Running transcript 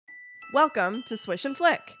Welcome to Swish and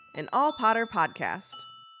Flick, an all Potter podcast.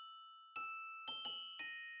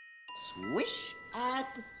 Swish and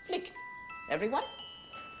flick. Everyone?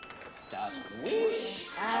 Swish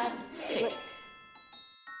and flick.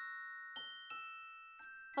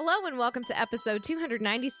 Hello and welcome to episode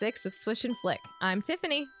 296 of Swish and Flick. I'm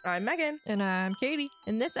Tiffany. I'm Megan. And I'm Katie.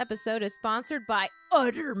 And this episode is sponsored by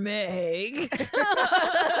Utter Meg.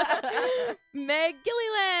 Meg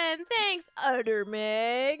Gilliland. Thanks, Utter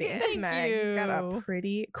Meg. Thanks, Thank Meg. You've got a you.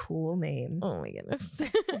 pretty cool name. Oh my goodness. Speaking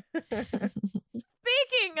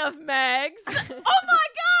of Megs, oh my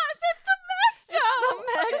gosh, it's the Meg Show.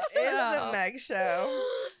 It is the Meg Show.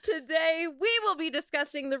 Today, we will be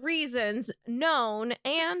discussing the reasons known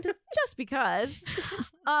and just because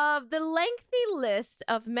of the lengthy list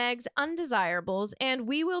of Meg's undesirables, and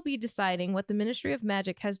we will be deciding what the Ministry of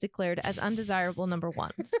Magic has declared as undesirable number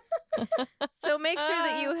 1. So make sure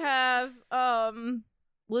that you have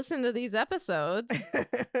listened to these episodes,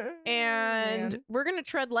 and Man. we're going to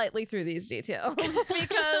tread lightly through these details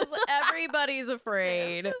because everybody's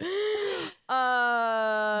afraid.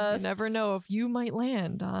 You never know if you might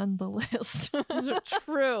land on the list.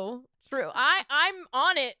 True. I'm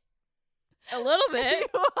on it a little bit.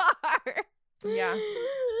 You are. Yeah.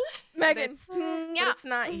 Megan. But it's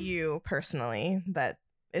not you personally that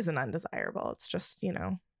is an undesirable. It's just,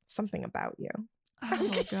 something about you.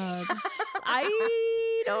 Oh, God.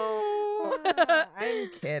 I don't.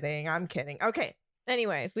 I'm kidding. Okay.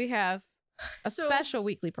 Anyways, we have a So- special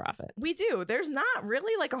weekly profit. We do. There's not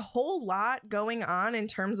really like a whole lot going on in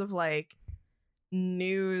terms of like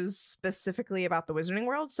news specifically about the Wizarding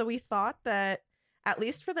World. So we thought that at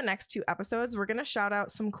least for the next 2 episodes, we're going to shout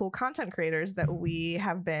out some cool content creators that we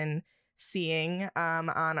have been seeing on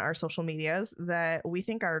our social medias that we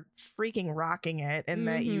think are freaking rocking it and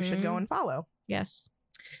that you should go and follow. Yes.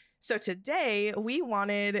 So today we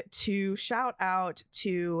wanted to shout out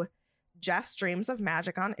to Jess Dreams of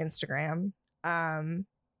Magic on Instagram.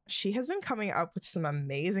 She has been coming up with some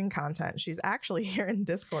amazing content. She's actually here in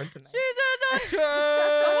Discord tonight.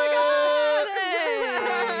 Oh my God.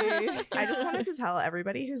 Hey. I just wanted to tell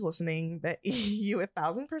everybody who's listening that you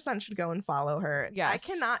 1000% should go and follow her. Yes. I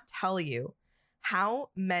cannot tell you how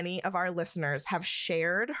many of our listeners have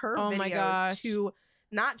shared her Oh my videos gosh. to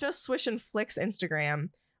not just Swish and Flick's Instagram,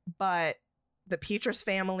 but the Petrus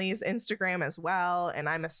family's Instagram as well. And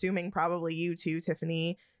I'm assuming probably you too,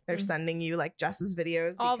 Tiffany. They're sending you like Jess's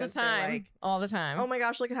videos All the because they're time. like, All the time. oh my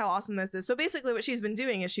gosh, look at how awesome this is. So basically what she's been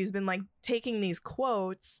doing is she's been like taking these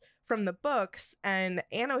quotes from the books and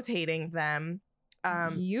annotating them.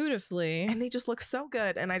 Beautifully. And they just look so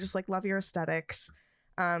good. And I just like love your aesthetics.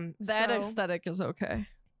 That so- aesthetic is okay.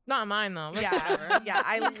 Not mine though. but Yeah, whatever. yeah,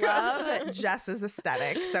 I love Jess's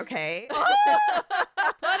aesthetics, okay? Put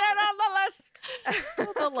it on the list.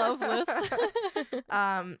 The love list.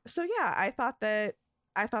 So yeah, I thought that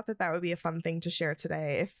would be a fun thing to share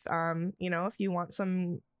today. If if you want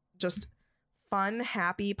some just fun,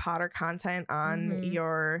 happy Potter content on Mhm.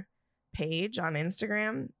 your page on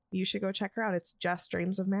Instagram, you should go check her out. It's Jess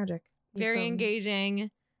Dreams of Magic. Very It's,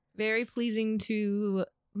 engaging, very pleasing to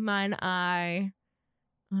mine eye.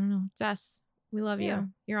 I don't know, Jess. We love Yeah. you.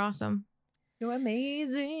 You're awesome. You're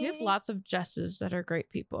amazing. We have lots of Jesses that are great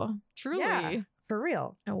people. Truly. Yeah. For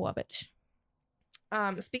real. I love it.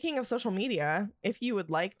 Speaking of social media, if you would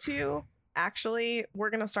like to, actually, we're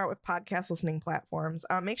going to start with podcast listening platforms.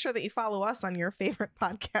 Make sure that you follow us on your favorite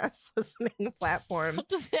podcast listening platform.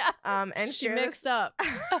 And She share mixed this, up.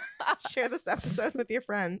 share this episode with your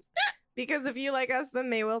friends, because if you like us, then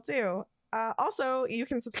they will too. Also, you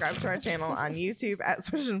can subscribe to our channel on YouTube at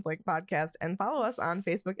Swish and Flick Podcast and follow us on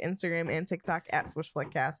Facebook, Instagram, and TikTok at Swish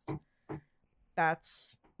Flickcast.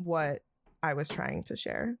 That's what I was trying to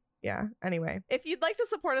share. Yeah. Anyway, if you'd like to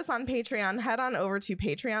support us on Patreon, head on over to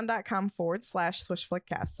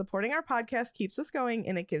patreon.com/SwishFlickcast. Supporting our podcast keeps us going,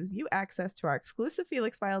 and it gives you access to our exclusive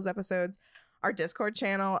Felix Files episodes, our Discord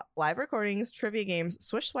channel, live recordings, trivia games,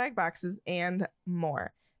 Swish swag boxes, and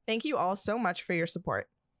more. Thank you all so much for your support.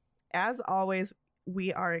 As always,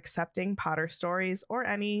 we are accepting Potter stories or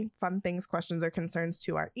any fun things, questions, or concerns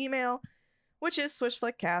to our email, which is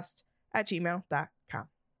swishflickcast@gmail.com.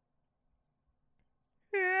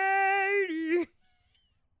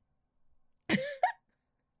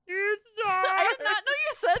 I did not know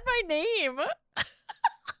you said my name.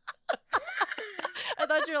 I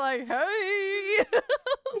thought you were like, hey.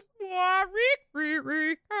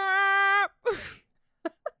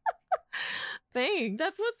 Thanks.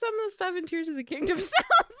 That's what some of the stuff in Tears of the Kingdom sounds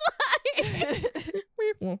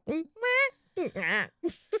like.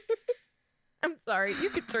 I'm sorry. You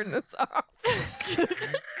could turn this off.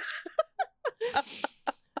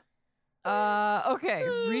 Okay,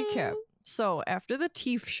 recap. So after the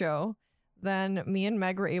Teef show, then me and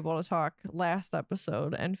Meg were able to talk last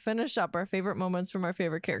episode and finish up our favorite moments from our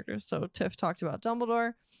favorite characters. So Tiff talked about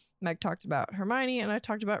Dumbledore, Meg talked about Hermione, and I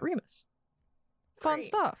talked about Remus. Fun Great.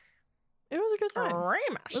 stuff. It was a good time.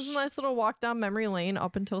 Remus. It was a nice little walk down memory lane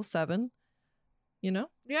up until 7. You know?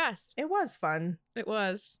 Yes, It was fun. it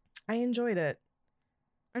was. I enjoyed it.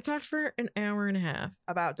 I talked for an hour and a half,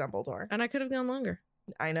 About Dumbledore. and I could have gone longer.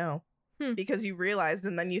 I know. Hmm. Because you realized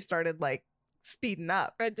and then you started like speeding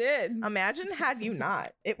up. I did. Imagine had you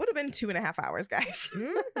not. It would have been 2.5 hours, guys.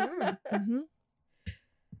 Mm-hmm.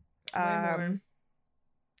 Mm-hmm.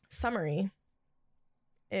 Summary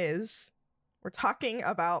is we're talking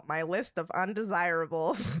about my list of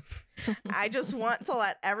undesirables. I just want to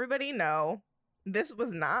let everybody know this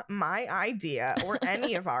was not my idea or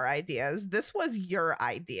any of our ideas. This was your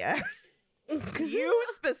idea. You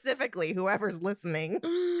specifically, whoever's listening,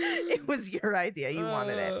 it was your idea. You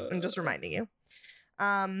wanted it. I'm just reminding you.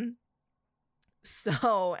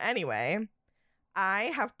 So anyway, I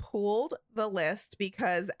have pulled the list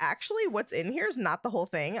because actually what's in here is not the whole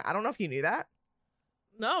thing. I don't know if you knew that.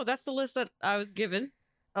 No, that's the list that I was given.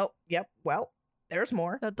 Oh, yep. Well, there's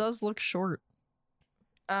more. That does look short.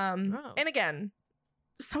 Oh. And again,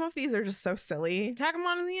 some of these are just so silly. Tag them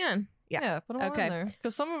on in the end. Yeah. Put them Okay. on there.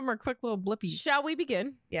 Because some of them are quick little blippies. Shall we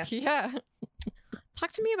begin? Yes. Yeah.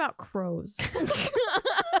 Talk to me about crows.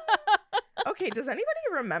 Okay, does anybody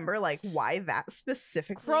remember like why that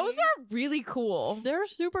specifically? Crows are really cool. They're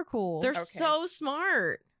super cool. They're Okay. so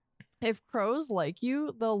smart. If crows like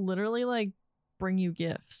you, they'll literally like bring you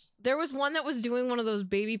gifts. There was one that was doing one of those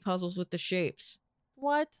baby puzzles with the shapes.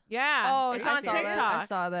 What? Yeah. Oh, it's I on saw TikTok. that. I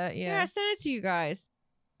saw that. Yeah, I Yeah. sent it to you guys.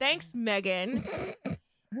 Thanks, Megan.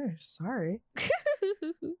 Oh, sorry.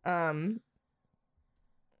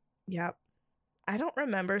 Yep. I don't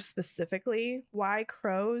remember specifically why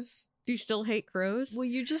crows. Do you still hate crows? Well,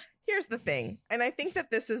 you just Here's the thing, and I think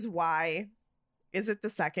that this is why. Is it the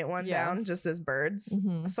second one Yeah. down, just as birds?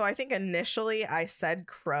 mhm. So I think initially I said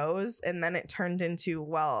crows, and then it turned into,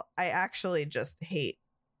 well, I actually just hate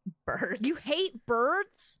birds. You hate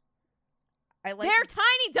birds? I like They're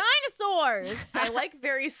tiny dinosaurs. I like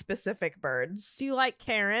very specific birds. Do you like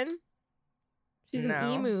Karen? She's No.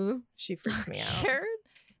 an emu. She freaks me out. Karen,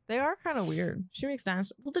 they are kind of weird. She makes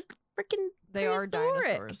dinosaurs. Well, they're freaking They are prehistoric.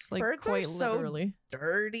 dinosaurs, like Birds are quite so literally.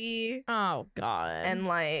 Dirty Oh God. and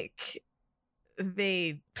like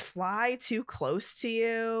they fly too close to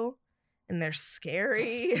you and they're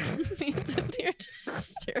scary. They're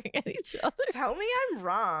just staring at each other. Tell me I'm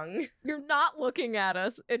wrong. you're not looking at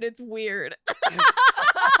us, and it's weird. I'm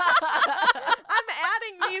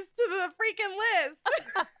adding these to the freaking list.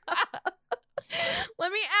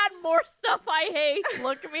 Let me add more stuff I hate.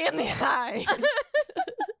 Look me in the eye.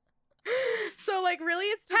 So like really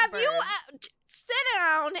it's just Have you birds. sit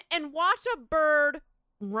down and watch a bird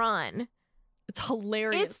run? It's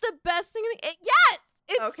hilarious. It's the best thing. Yes,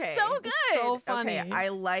 it's Okay. so It's good. so funny. Okay,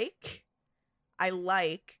 I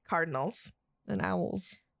like cardinals. and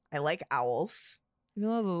owls. I like owls. You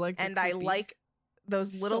know the legs. are And I creepy. like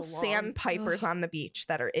those little So long. sandpipers Ugh. on the beach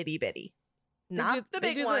that are itty bitty. They Not do- the they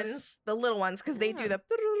big do ones, this- the little ones, because they do the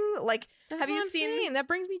like. That's Have you what I'm seen- saying. That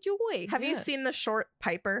brings me joy. Have you Yeah. seen the short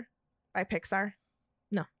Piper by Pixar?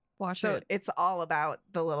 Watch So it. it's all about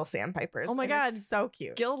the little sandpipers. Oh my and God. it's so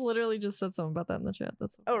cute. Gil literally just said something about that in the chat.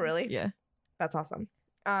 That's so Oh, funny. really? Yeah. That's awesome.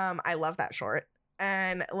 I love that short.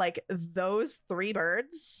 And like those 3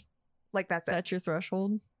 birds, like that's it. That's your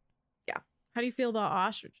threshold. How do you feel about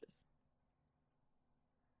ostriches?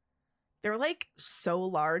 They're like so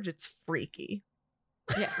large, it's freaky.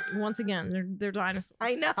 Yeah. Once again, they're dinosaurs.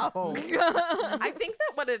 I know. I think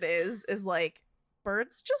that what it is like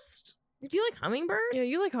birds just Do you like hummingbirds? Yeah,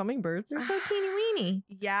 you like hummingbirds. They're so teeny weeny.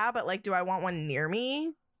 yeah, but like do I want one near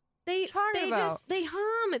me? They talking they about? just they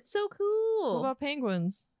hum. It's so What cool. about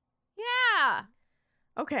penguins? Yeah.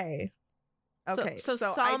 Okay. So- Okay. so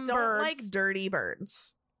So, I some don't birds- like dirty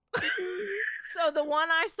birds. So the one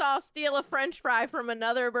I saw steal a French fry from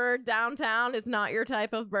another bird downtown is not your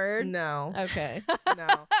type of bird. No. Okay.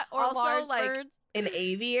 No. Or Also, large like- birds? An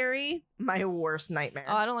aviary, my worst nightmare.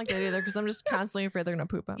 Oh, I don't like that either because I'm just constantly afraid they're gonna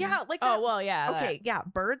poop on me. yeah, like Oh that- well, yeah. that. Okay, yeah,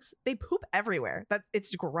 birds, they poop everywhere.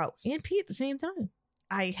 It's gross. And pee at the same time.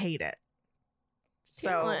 I hate it.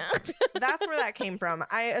 So that's where that came from.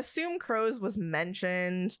 I assume crows was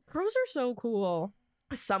mentioned crows are so cool.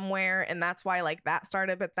 somewhere, and that's why like that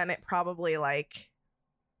started, but then it probably like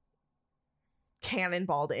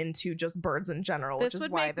cannonballed into just birds in general, This which is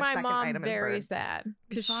would why make the my second mom item is very birds. sad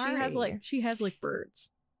because Sorry. she has like birds.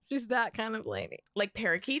 She's that kind of lady. Like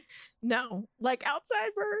parakeets? No, like outside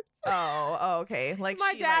birds. Oh, okay. Like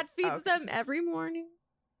My she, dad like, feeds okay. them every morning.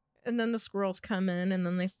 And then the squirrels come in and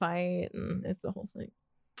then they fight and it's the whole thing.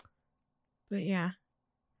 But yeah.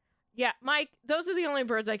 Yeah, Mike, those are the only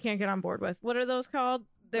birds I can't get on board with. What are those called?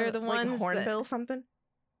 They're the like ones hornbill something.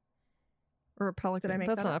 Or a pelican. Did I make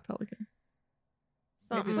That's that not up? a pelican.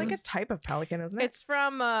 It's like a type of pelican, isn't it? It's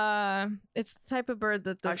from it's the type of bird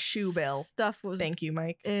that the A shoebill. stuff was Thank you,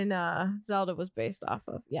 Mike. in Zelda was based off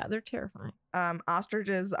of. Yeah, they're terrifying.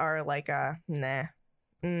 Ostriches are like a nah.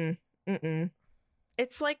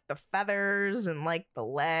 It's like the feathers and like the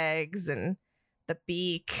legs and the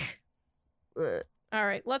beak. Ugh. All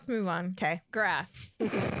right, let's move on. Okay. Grass.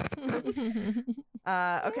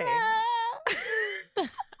 Okay.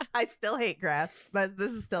 I still hate grass, but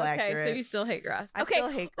this is still Okay, accurate. so you still hate grass. I Okay. still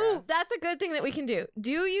hate grass. Ooh, that's a good thing that we can do.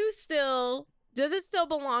 Does it still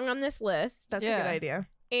belong on this list? That's a Yeah. good idea.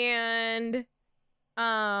 And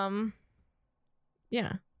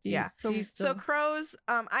yeah. Yeah. So crows,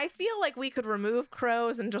 I feel like we could remove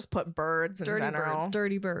crows and just put birds in dirty general. birds.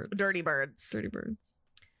 Dirty birds. Dirty birds. Dirty birds.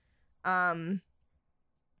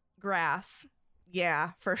 Grass.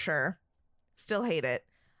 Yeah, for sure. Still hate it.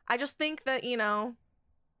 I just think that,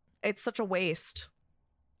 it's such a waste.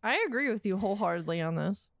 I agree with you wholeheartedly on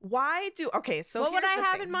this. Why do okay, so what would here's I the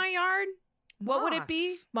have thing. in my yard? What would it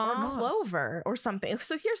be? Or Moss? clover or something.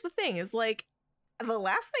 So here's the thing is like the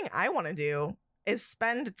last thing I want to do is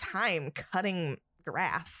spend time cutting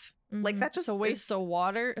grass. Like that just It's a waste is, of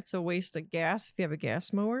water. It's a waste of gas if you have a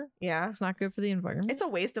gas mower. yeah. It's not good for the environment. It's a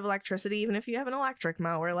waste of electricity even if you have an electric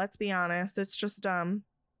mower, let's be honest. It's just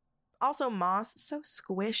also moss so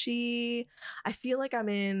squishy. I feel like I'm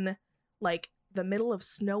in like the middle of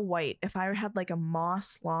Snow White if I had like a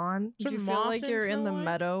moss lawn. Do you Some feel moss like in you're in Snow the White?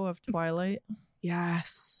 meadow of Twilight?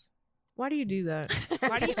 Yes. Why do you do that?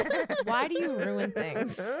 Why do you ruin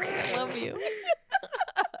things? I love you.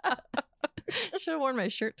 Should have worn my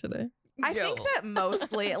shirt today. I think that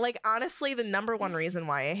mostly, like, honestly, the number one reason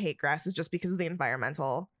why I hate grass is just because of the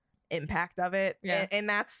environmental impact of it. Yeah. And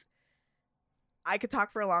that's, I could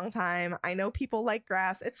talk for a long time. I know people like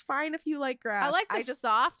grass. It's fine if you like grass. I like the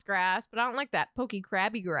soft grass, but I don't like that pokey,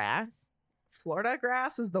 crabby grass. Florida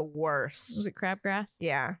grass is the Is worst. it crabgrass?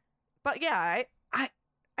 Yeah. But yeah,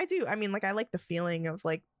 I do. I mean, like, I like the feeling of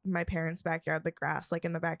like my parents' backyard, the grass, like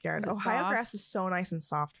in the backyard. Is it Ohio soft? grass is so nice and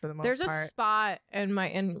soft for the most There's part. a spot in my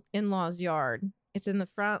in-laws' yard. It's in the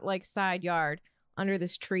front, like side yard under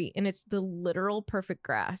this tree, and it's the literal perfect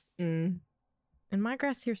grass. Mm, And my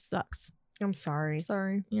grass here sucks. I'm sorry.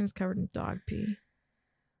 Sorry. And it's covered in dog pee.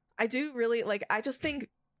 I do really like, I just think,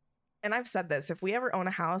 and I've said this, if we ever own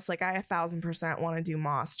a house, like I 1,000% want to do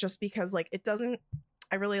moss just because like it doesn't,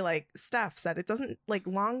 I really like Steph said it doesn't like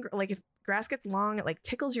longer, like if grass gets long, it like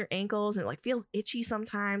tickles your ankles and it like feels itchy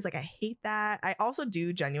sometimes. Like I hate that. I also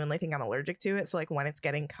do genuinely think I'm allergic to it. So like when it's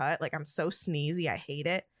getting cut, like I'm so sneezy, I hate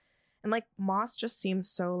it. And like moss just seems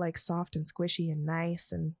so like soft and squishy and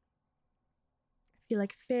nice. And I feel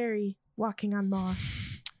like a fairy walking on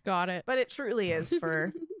moss. Got it. But it truly is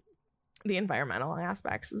for the environmental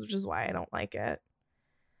aspects, which is why I don't like it.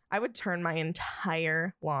 I would turn my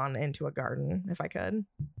entire lawn into a garden if I could.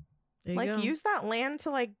 There you Like go. use that land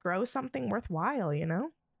to like grow something worthwhile, you know?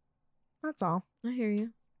 That's all. I hear you.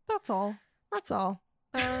 That's all. That's all.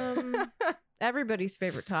 Everybody's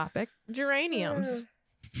favorite topic: geraniums.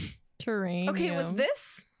 Terrain. Okay,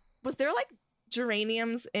 was there like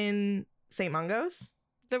geraniums in St. Mungo's?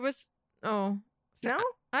 There was No?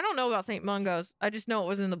 I don't know about St. Mungo's. I just know it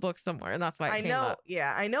was in the book somewhere, and that's why it I came know. up.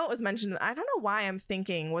 Yeah, I know it was mentioned. I don't know why I'm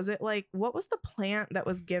thinking. Was it like what was the plant that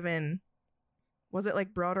was given? Was it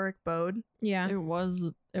like Broderick Bode? Yeah. It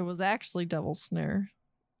was actually Devil's Snare.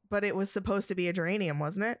 But it was supposed to be a geranium,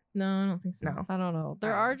 wasn't it? No, I don't think so. No. I don't know.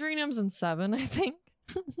 There I don't are know. geraniums in 7, I think.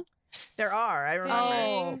 There are. I remember.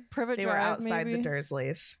 Oh, Privet They were Drive, outside maybe? the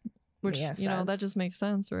Dursleys. Which, Mia that says. just makes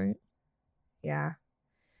sense, right? Yeah.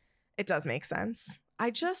 It does make sense. I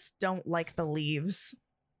just don't like the leaves.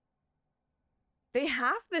 They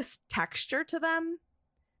have this texture to them.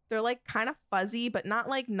 They're like kind of fuzzy, but not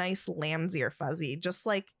like nice lamb's ear fuzzy, just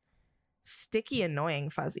like sticky, annoying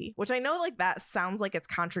fuzzy, which I know like that sounds like it's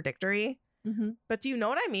contradictory. Mm-hmm. But do you know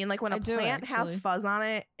what I mean? Like when I a do, plant has actually. fuzz on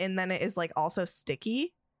it and then it is like also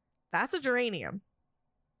sticky, that's a geranium.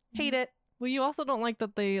 Hate it. Well, you also don't like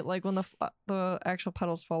that they, like, when the actual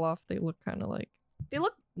petals fall off, they look kind of like... They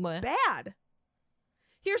look Meh. bad.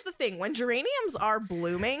 Here's the thing. When geraniums are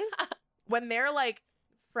blooming, when they're like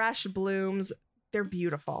fresh blooms, they're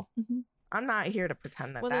beautiful. Mhm. I'm not here to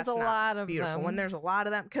pretend that When that's there's a not lot of beautiful. them. When there's a lot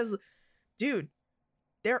of them. Because, dude,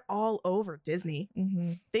 they're all over Disney.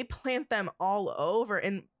 Mm-hmm. They plant them all over,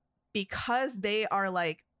 and because they are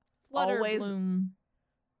like always Bloom.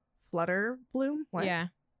 flutter bloom. What? Yeah.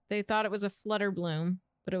 They thought it was a flutter bloom,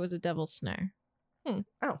 but it was a devil's snare.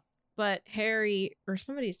 Oh. But Harry, or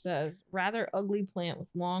somebody says, rather ugly plant with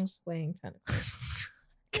long swaying tentacles.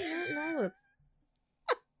 I don't know.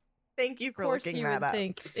 Thank you Of for course looking you that would up.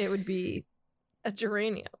 think it would be a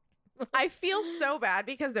geranium. I feel so bad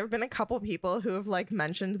because there have been a couple people who have like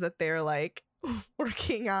mentioned that they're like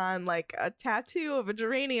working on like a tattoo of a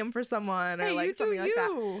geranium for someone or like something like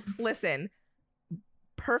that. Listen,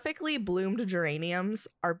 perfectly bloomed geraniums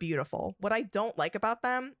are beautiful. What I don't like about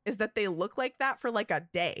them is that they look like that for like a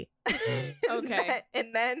day. Okay.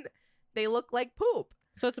 and then they look like poop.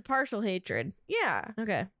 So it's a partial hatred. Yeah.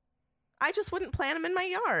 Okay. I just wouldn't plant them in my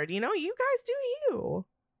yard. You know, you guys do you.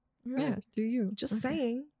 Yeah, do you? Just Okay.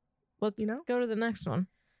 saying. Let's You know? go to the next one.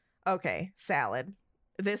 Okay, salad.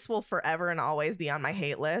 This will forever and always be on my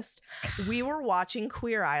hate list. We were watching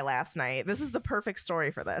Queer Eye last night. This is the perfect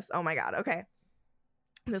story for this. Oh my God. Okay.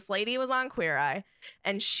 This lady was on Queer Eye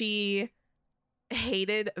and she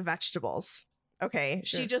hated vegetables. Okay.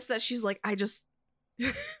 Sure. She just said, she's like, I just,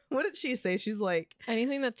 what did she say? She's like,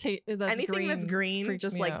 Anything that's anything that's green freaks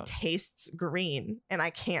just me like out. tastes green. And I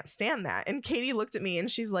can't stand that. And Katie looked at me and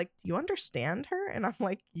she's like, do you understand her? And I'm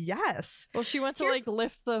like, yes. Well, she went to Here's- like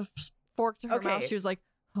lift the fork to her mouth. Okay. She was like,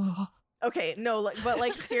 oh. Okay, no, but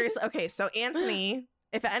like seriously. Okay, so Anthony,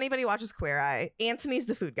 if anybody watches Queer Eye, Anthony's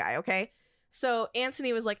the food guy, okay? So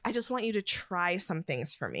Anthony was like, I just want you to try some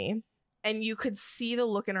things for me. And you could see the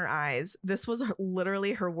look in her eyes. This was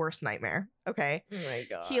literally her worst nightmare, okay? Oh my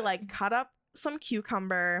god. He like cut up some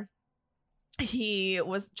cucumber. He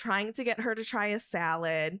was trying to get her to try a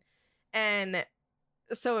salad. And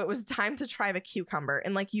so it was time to try the cucumber.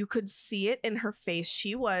 And like you could see it in her face.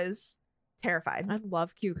 She was terrified. I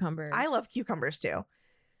love cucumbers. I love cucumbers too.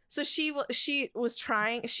 So she was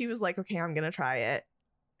trying. She was like, okay, I'm gonna try it.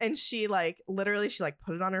 And she like literally she like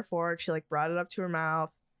put it on her fork. She like brought it up to her mouth,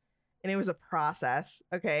 and it was a process.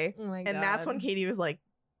 Okay, Oh my and that's when Katie was like,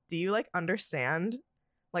 do you like understand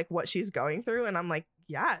like what she's going through? And I'm like,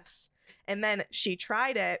 yes. And then she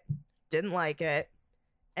tried it, didn't like it,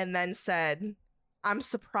 and then said, I'm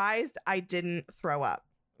surprised I didn't throw up.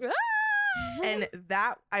 And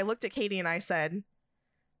that I looked at Katie and I said,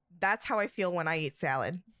 that's how I feel when I eat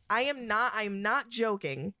salad. I'm not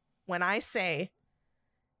joking when I say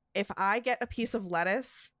if I get a piece of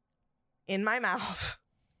lettuce in my mouth,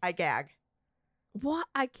 I gag. What?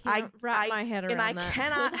 I can't wrap my head around And I that.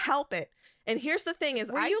 cannot help it. And here's the thing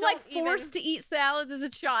is Were I you don't like forced to eat salads as a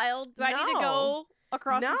child? Do I need to No. go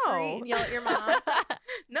across the street and yell at your mom?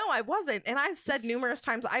 No, I wasn't. And I've said numerous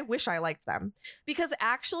times I wish I liked them. Because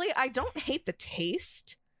actually I don't hate the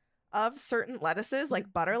taste of certain lettuces.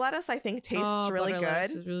 Like butter lettuce I think tastes Oh, really butter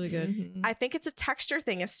lettuce good. is really good. Mhm. I think it's a texture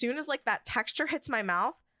thing. As soon as like that texture hits my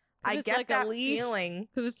mouth, 'Cause I it's get like a that leaf. feeling.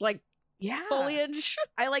 Because it's like Yeah. foliage.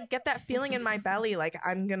 I like get that feeling in my belly like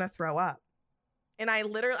I'm gonna throw up. And I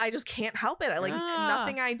just can't help it. I like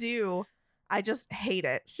nothing I do. I just hate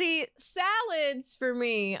it. See, salads for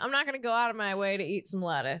me, I'm not going to go out of my way to eat some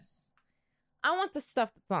lettuce. I want the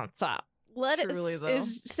stuff that's on top. Lettuce Truly, though.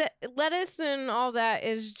 lettuce and all that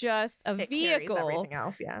is just a It carries vehicle everything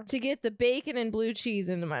else, yeah. to get the bacon and blue cheese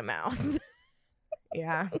into my mouth.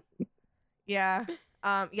 Yeah. Yeah.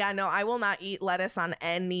 Yeah, no, I will not eat lettuce on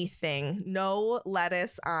anything. No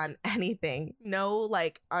lettuce on anything. No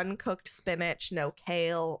like uncooked spinach, no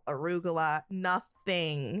kale, arugula,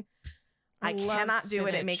 nothing. I love cannot do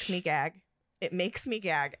it. It spinach. makes me gag. It makes me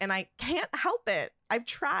gag. And I can't help it. I've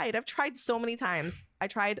tried so many times. I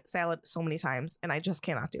tried salad so many times and I just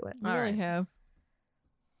cannot do it. You All really right. have.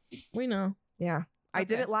 We know. Yeah. I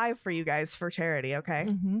did Okay. it live for you guys for charity, okay?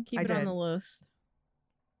 Mm-hmm. Keep I it on did. the list.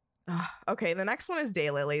 Okay, the next one is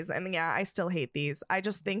daylilies. And yeah, I still hate these. I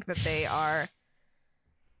just think that they are.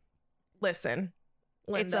 Listen,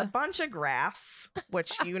 it's a Linda. bunch of grass,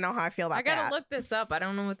 which you know how I feel about I gotta that. look this up. I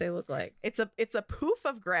don't know what they look like. It's a poof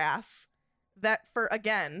of grass that for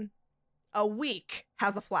again a week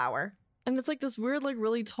has a flower. And it's like this weird, like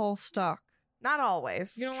really tall stalk. Not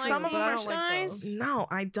always. You don't like Some of these them I are. don't like guys? those. No,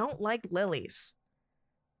 I don't like lilies.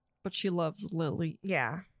 But she loves Lily.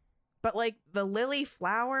 Yeah, but like the lily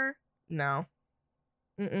flower, no.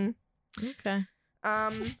 Mm-mm. Okay.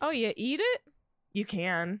 Um, Oh, you eat it? you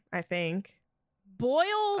can, I think.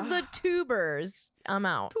 Boil the Ugh. tubers. I'm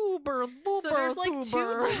out. Tuber, So there's like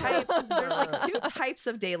two types. There's like two types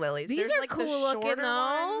of daylilies. These There's are like cool the looking, shorter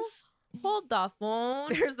though. ones. Hold the phone.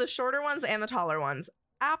 There's the shorter ones and the taller ones.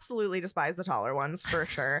 Absolutely despise the taller ones for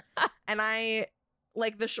sure. And I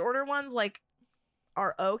like the shorter ones. Like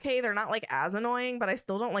are okay. They're not like as annoying, but I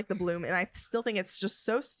still don't like the bloom. And I still think it's just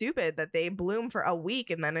so stupid that they bloom for a week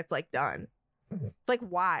and then it's like done. It's like,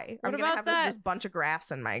 why? What I'm gonna about have that- this just bunch of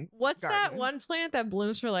grass in my What's that garden. one plant that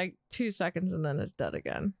blooms for like 2 seconds and then is dead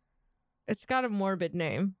again? It's got a morbid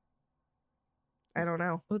name. I don't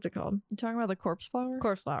know. What's it called? You talking about the corpse flower?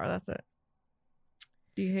 Corpse flower. That's it.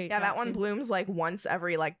 Do you hate Yeah, that one too? blooms like once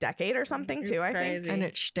every like decade or something too, It's I crazy. think. And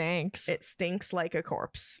it stinks. It stinks like a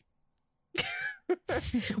corpse.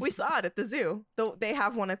 We saw it at the zoo. They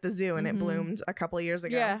have one at the zoo and it Mhm. bloomed a couple of years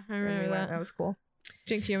ago. Yeah, I And we remember went. that. That was cool.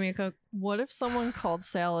 Jinx, you owe me a Coke. What if someone called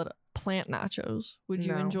salad plant nachos? Would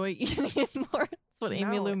you No. enjoy eating it more? That's what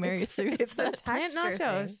Amy No, Lou Mary it's- Sue it's a said. Plant texture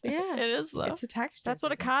nachos. thing. Yeah. It is though. It's a texture. That's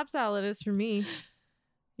what a thing. Cobb salad is for me.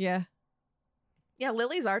 Yeah. Yeah,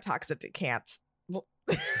 lilies are toxic to cats. Well,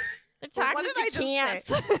 It's Well, what did I just say? I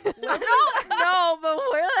don't know, but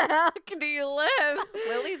where the heck do you live?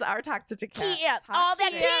 lilies are toxic to cats. All the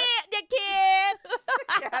Toxic the kids.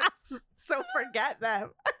 cats. So forget them.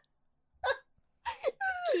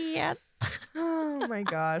 Kids. Oh my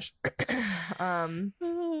gosh.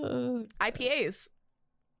 IPAs.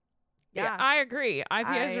 Yeah, I agree.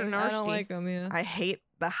 IPAs are I nasty. I don't like them. Yeah. I hate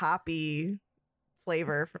the hoppy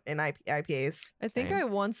flavor in IPAs. I think Same. I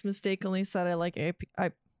once mistakenly said I like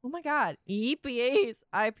oh my god,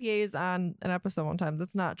 IPAs on an episode one time.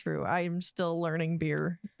 That's not true. I am still learning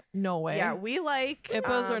beer. No way. Yeah, we like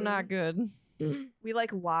IPAs are not good. We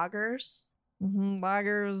like lagers,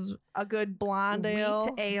 Lagers, a good blonde ale,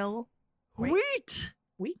 wheat ale. Wait.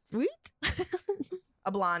 wheat,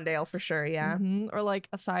 A blonde ale for sure, yeah. or like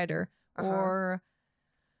a cider, Uh-huh. or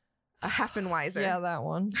A Heffenweiser. yeah, that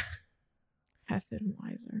one.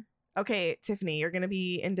 Heffenweiser. Okay, Tiffany, you're gonna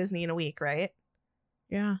be in Disney in a week, right?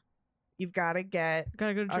 Yeah. You've got to get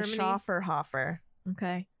Gotta go to a Germany. Schafferhofer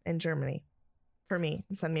Okay. in Germany for me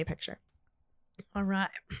and send me a picture. All right.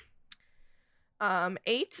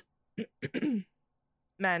 8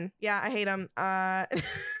 men. Yeah, I hate them. Mega.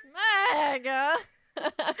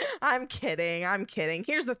 I'm kidding.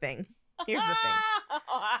 Here's the thing.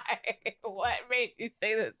 Why? What made you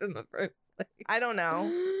say this in the first place? I don't know.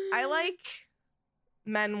 I like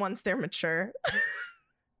men once they're mature,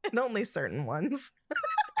 and only certain ones.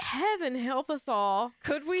 Heaven help us all.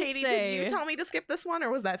 Could we Katie, say did you tell me to skip this one,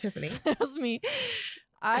 or was that Tiffany? that was me?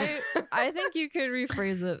 I think you could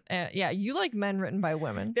rephrase it. Yeah, you like men written by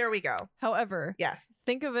women. There we go. However, Yes.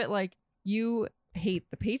 think of it like you hate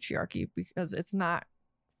the patriarchy because it's not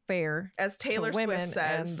fair As Taylor to women Swift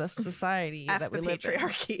says, and the society F that the we live in.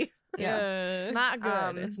 patriarchy. Yeah, it's not good.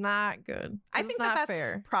 Um, It's not good. I It's think not that's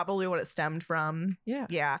fair. probably what it stemmed from. Yeah.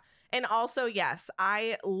 Yeah. And also, yes,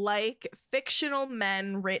 I like fictional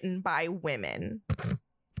men written by women.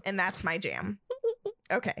 And that's my jam.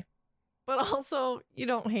 Okay. But also, you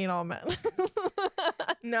don't hate all men.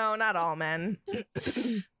 No, not all men.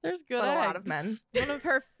 There's good But a lot of men. eggs. One of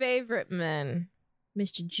her favorite men,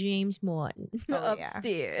 Mr. James Morton, Oh, yeah.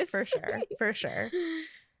 upstairs. For sure. For sure.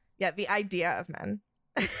 Yeah, the idea of men.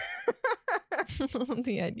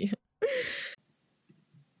 The idea.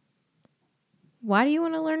 Why do you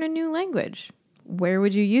want to learn a new language? Where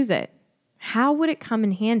would you use it? How would it come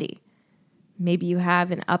in handy? Maybe you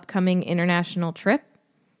have an upcoming international trip.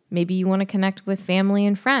 Maybe you want to connect with family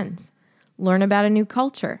and friends, learn about a new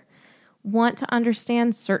culture, want to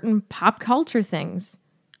understand certain pop culture things.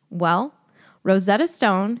 Well, Rosetta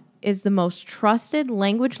Stone is the most trusted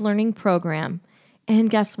language learning program. And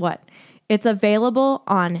guess what? It's available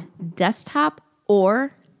on desktop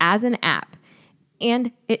or as an app.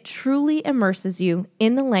 And it truly immerses you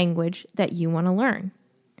in the language that you want to learn.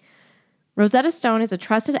 Rosetta Stone is a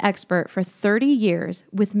trusted expert for 30 years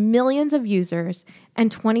with millions of users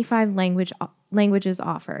and 25 languages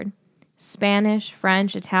offered. Spanish,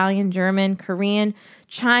 French, Italian, German, Korean,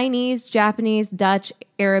 Chinese, Japanese, Dutch,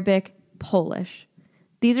 Arabic, Polish.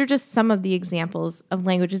 These are just some of the examples of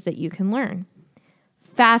languages that you can learn.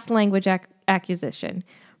 Fast language acquisition.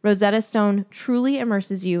 Rosetta Stone truly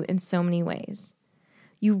immerses you in so many ways.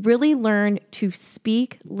 You really learn to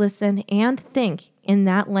speak, listen, and think in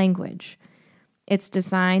that language. It's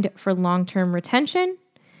designed for long-term retention,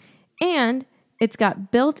 and it's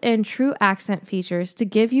got built-in true accent features to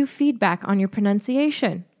give you feedback on your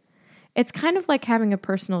pronunciation. It's kind of like having a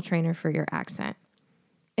personal trainer for your accent.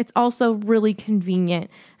 It's also really convenient,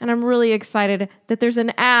 and I'm really excited that there's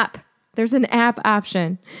an app. There's an app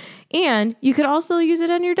option, and you could also use it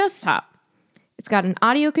on your desktop. It's got an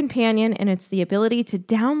audio companion, and it's the ability to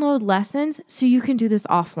download lessons so you can do this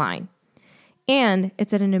offline. And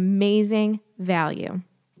it's at an amazing value.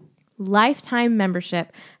 Lifetime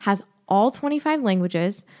membership has all 25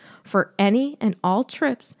 languages for any and all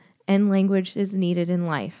trips and languages needed in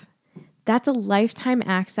life. That's a lifetime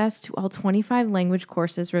access to all 25 language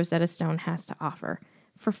courses Rosetta Stone has to offer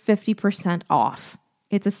for 50% off.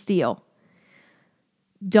 It's a steal.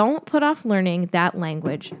 Don't put off learning that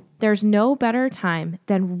language. There's no better time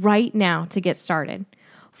than right now to get started.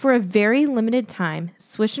 For a very limited time,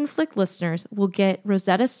 Swish and Flick listeners will get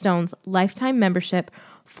Rosetta Stone's lifetime membership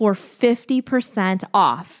for 50%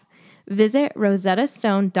 off. Visit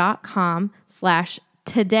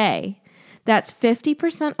rosettastone.com/today. That's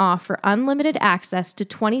 50% off for unlimited access to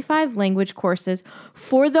 25 language courses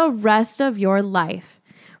for the rest of your life.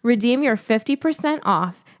 Redeem your 50%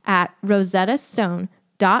 off at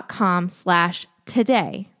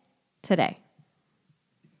rosettastone.com/today. Today.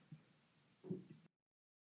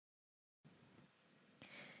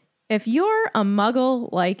 If you're a muggle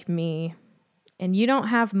like me and you don't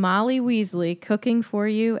have Molly Weasley cooking for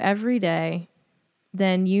you every day,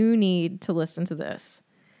 then you need to listen to this.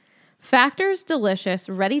 Factor's delicious,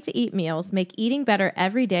 ready-to-eat meals make eating better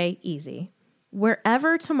every day easy.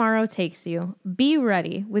 Wherever tomorrow takes you, be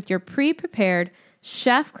ready with your pre-prepared,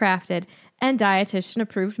 chef-crafted, and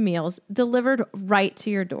dietitian-approved meals delivered right to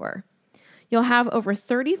your door. You'll have over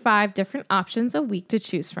 35 different options a week to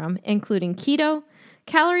choose from, including keto,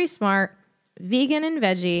 calorie smart, vegan and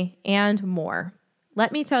veggie, and more.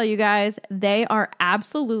 Let me tell you guys, they are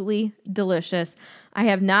absolutely delicious. I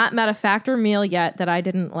have not met a Factor meal yet that I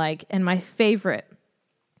didn't like, and my favorite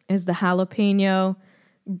is the jalapeno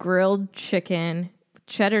grilled chicken,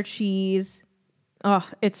 cheddar cheese. Oh,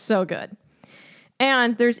 it's so good.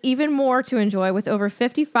 And there's even more to enjoy with over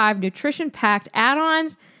 55 nutrition-packed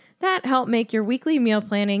add-ons that help make your weekly meal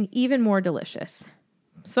planning even more delicious.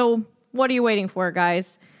 So what are you waiting for,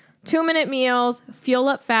 guys? 2-minute meals, fuel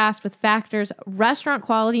up fast with Factor's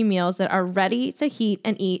restaurant-quality meals that are ready to heat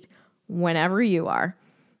and eat whenever you are.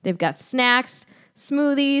 They've got snacks,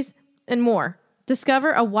 smoothies, and more.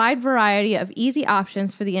 Discover a wide variety of easy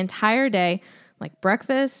options for the entire day, like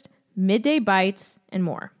breakfast, midday bites, and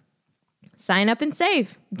more. Sign up and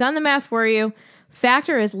save. Done the math for you.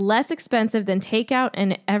 Factor is less expensive than takeout,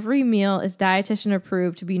 and every meal is dietitian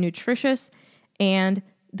approved to be nutritious and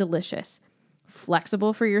delicious.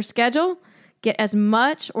 Flexible for your schedule? Get as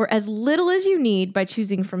much or as little as you need by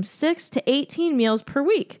choosing from 6 to 18 meals per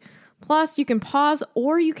week. Plus, you can pause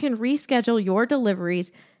or you can reschedule your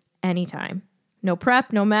deliveries anytime. No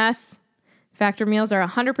prep, no mess. Factor meals are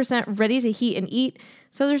 100% ready to heat and eat,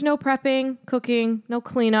 so there's no prepping, cooking, no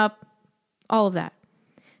cleanup, all of that.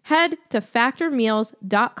 Head to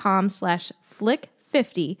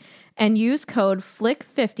factormeals.com/flick50 and use code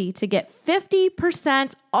FLICK50 to get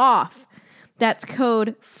 50% off. That's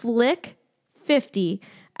code FLICK50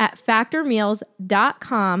 at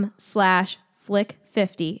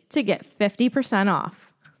factormeals.com/flick50 to get 50%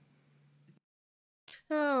 off.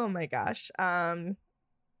 Oh my gosh.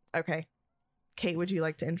 Okay. Kate, would you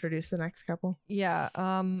like to introduce the next couple? Yeah.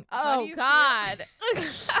 How do Oh, you God.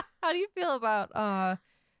 how do you feel about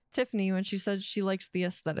Tiffany when she said she likes the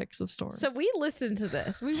aesthetics of storms? So we listened to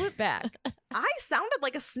this. We went back. I sounded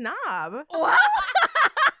like a snob. What?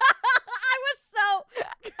 I was so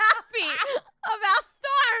happy about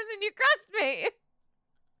storms and you crushed me.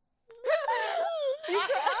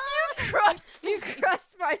 You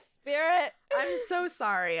crushed my spirit. I'm so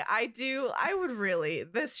sorry. I would really,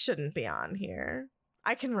 this shouldn't be on here.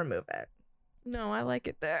 I can remove it. No, I like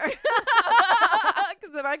it there.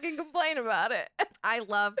 Because then I can complain about it. I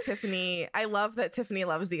love Tiffany. I love that Tiffany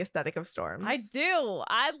loves the aesthetic of storms. I do.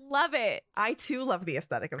 I love it. I too love the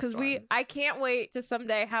aesthetic of storms. Because I can't wait to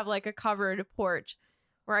someday have like a covered porch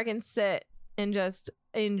where I can sit and just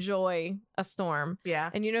enjoy a storm. Yeah.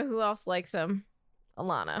 And you know who else likes them?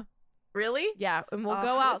 Alana. Really? Yeah. And we'll Oh,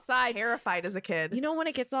 go I was outside. terrified as a kid. You know when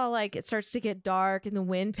it gets all like, it starts to get dark and the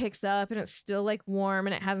wind picks up and it's still like warm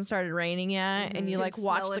and it hasn't started raining yet. Mhm. And you You like can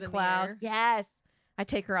watch smell it the in the clouds. air. Yes. I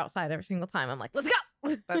take her outside every single time. I'm like, let's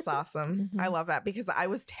go. That's awesome. I Mhm. love that because I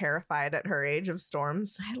was terrified at her age of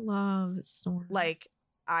storms. I love storms. Like,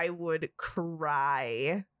 I would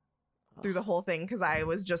cry through the whole thing because I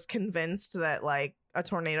was just convinced that like a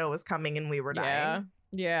tornado was coming and we were dying.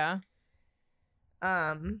 Yeah.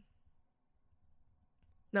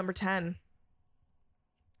 Number 10.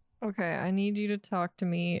 Okay, I need you to talk to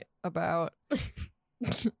me about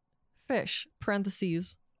fish,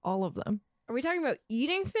 parentheses, all of them. Are we talking about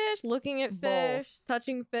eating fish, looking at fish, Both.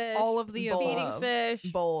 touching fish, All of the Both. feeding above. fish,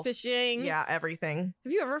 Both. fishing? Yeah, everything.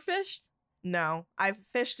 Have you ever fished? No, I've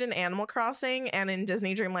fished in Animal Crossing and in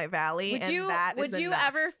Disney Dreamlight Valley, Would and you that is would you enough.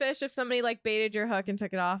 ever fish if somebody like baited your hook and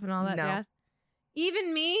took it off and all that No. jazz?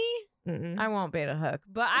 Even me, Mm-mm. I won't bait a hook,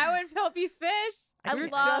 but I would help you fish. I We were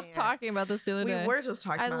love- just talking about this the other We day. were just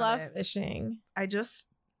talking I about love it. fishing. I just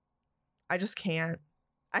can't.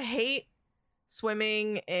 I hate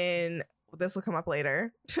swimming in, this will come up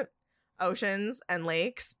later, oceans and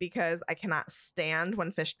lakes because I cannot stand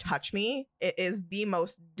when fish touch me. It is the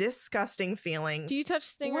most disgusting feeling Do you touch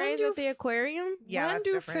When stingrays do at the aquarium? Yeah, when that's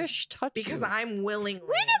do different. fish touch because you? I'm willingly.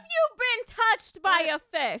 When have you been touched by a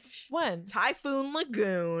fish? When? Typhoon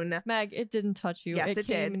Lagoon, Meg, it didn't touch you. Yes, it it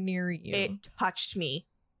came did. near you. it touched me.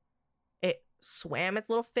 It swam its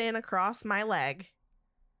little fin across my leg.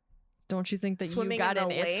 Don't you think that Swimming you got in in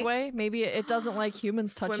the its lake? way? Maybe it doesn't like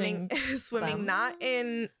humans Swimming, touching. swimming them. not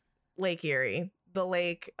in Lake Erie, the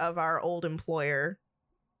lake of our old employer.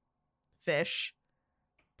 Fish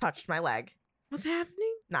touched my leg. What's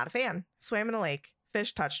happening? Not a fan. Swam in a lake.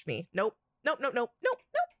 Fish touched me. Nope. Nope. Nope. Nope. Nope.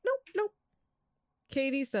 Nope. Nope. Nope.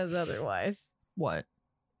 Katie says otherwise. What?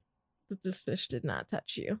 That this fish did not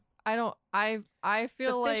touch you. I don't. I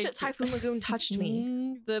feel The like fish at Typhoon Lagoon touched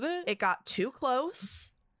me. Did it? It got too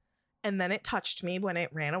close, and then it touched me when it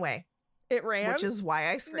ran away, It ran. which is why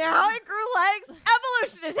I screamed. Now it grew legs.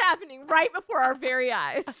 Evolution is happening right before our very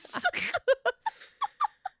eyes.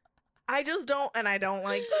 I just don't, and I don't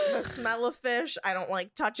like the smell of fish. I don't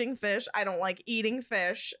like touching fish. I don't like eating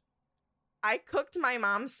fish. I cooked my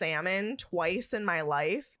mom's salmon twice in my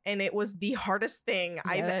life, and it was the hardest thing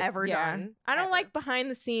I've ever done. I don't ever. like behind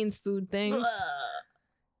the scenes food things. Ugh.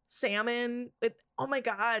 Salmon with, oh my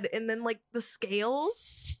god, and then like the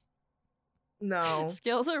scales. No,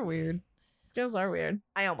 Scales are weird. Those are weird.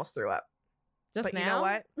 I almost threw up. Just But now? you know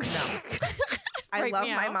what? No. I Freak love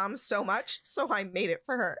me my out. mom so much, so I made it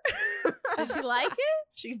for her. Did she like it?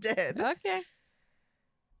 She did. Okay.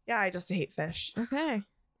 Yeah, I just hate fish. Okay.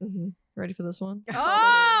 Mhm. Ready for this one?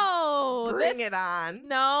 Oh, Bring this- it on.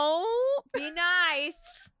 No, be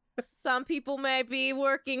nice. Some people may be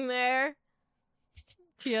working there.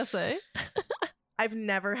 TSA. I've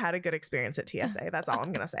never had a good experience at TSA. That's all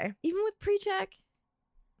I'm gonna say. Even with pre-check.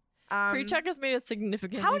 Pre-check has made it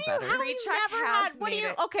significantly How do you? better. How do you Pre-check never has had? What do made you?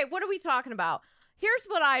 it- Okay, what are we talking about? Here's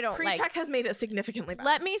what I don't Pre-check like. has made it significantly better.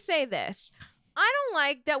 Let me say this. I don't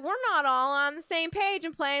like that we're not all on the same page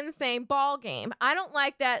and playing the same ball game. I don't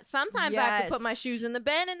like that sometimes I have to put my Yes. shoes in the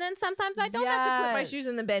bin and then sometimes I don't have to put my shoes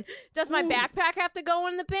in the bin. Does my Ooh. backpack have to go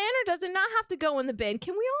in the bin or does it not have to go in the bin?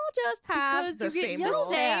 Can we all just have Because the you get same yelled rules.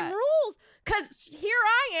 same at. rules? Because here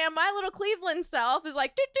I am, my little Cleveland self is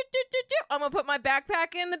like, I'm going to put my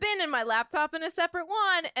backpack in the bin and my laptop in a separate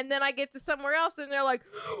one. And then I get to somewhere else and they're like,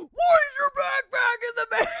 why is your backpack in the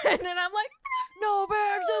bin? And I'm like, No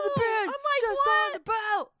bags in the bin. I'm like, just what? on the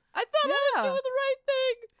boat. I thought I was Yeah. doing the right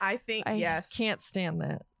thing. I think I yes. can't stand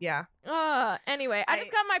that. Yeah. Anyway, I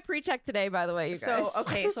just got my pre-check today, by the way, you guys. So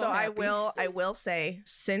okay, I'm so so I happy. will say,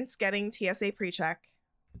 since getting TSA pre-check,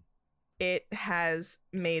 it has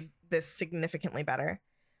made this significantly better.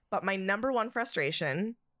 But my number one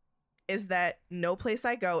frustration is that no place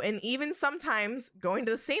I go, and even sometimes going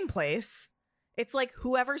to the same place, it's like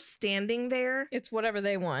whoever's standing there It's whatever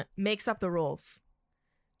they want. makes up the rules.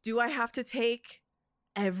 Do I have to take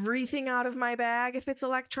everything out of my bag if it's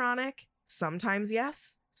electronic? Sometimes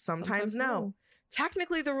yes, sometimes no.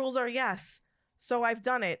 Technically, the rules are yes. So I've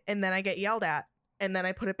done it, and then I get yelled at, and then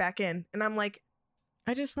I put it back in. And I'm like,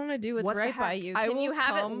 I just want to do what's What the right by heck? you. I Can you will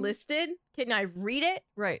have it come- listed? Can I read it?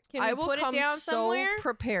 Right. Can I you will put it come down so somewhere?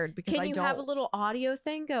 prepared because Can I you don't. have a little audio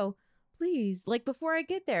thing go, please, like before I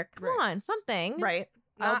get there? Come Right. on, something. right.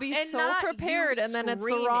 I'll Not- be and so not you prepared, and then it's the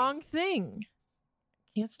screaming. wrong thing.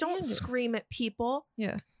 Can't stand Don't it. scream at people.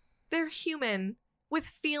 Yeah. They're human with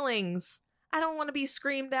feelings. I don't want to be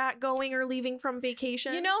screamed at going or leaving from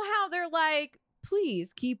vacation. You know how they're like,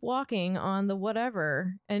 please keep walking on the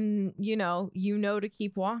whatever. And you know to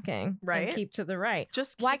keep walking. Right. And keep to the right.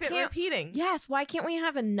 just keep Why it can't- repeating. Yes, why can't we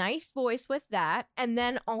have a nice voice with that and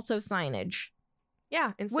then also signage?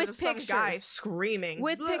 Yeah, instead With of some guy pictures. screaming.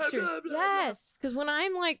 With blah, pictures. blah, blah, blah. Yes. Because when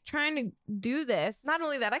I'm like trying to do this, Not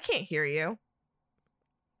only that, I can't hear you.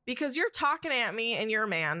 Because you're talking at me and you're a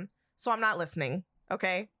man, so I'm not listening.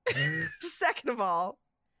 Okay? Second of all,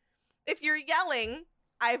 if you're yelling,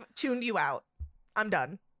 I've tuned you out. I'm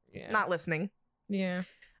done. Not listening. Yeah.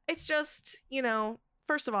 It's just,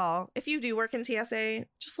 first of all, if you do work in TSA,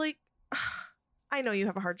 just like, I know you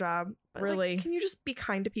have a hard job. But like, Really? can you just be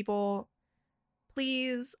kind to people?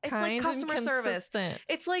 Please. It's Kind like and customer service. consistent.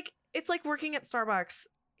 It's like working at Starbucks.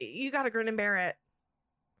 You gotta grin and bear it.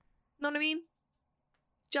 Know what I mean?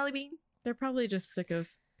 Jelly bean. They're probably just sick of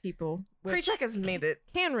people. which Pre-check has made it.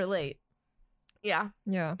 can relate. Yeah.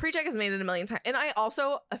 Yeah. Pre-check has made it a million times. And I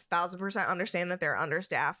also 1,000% understand that they're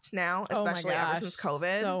understaffed now, especially ever since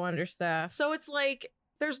COVID. So understaffed. So it's like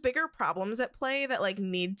there's bigger problems at play that like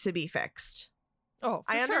need to be fixed. Oh,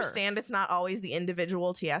 I understand it's not always the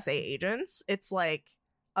individual TSA agents. It's like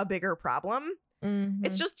a bigger problem.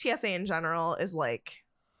 It's just TSA in general is like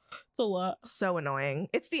It's a lot. so annoying.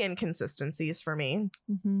 It's the inconsistencies for me.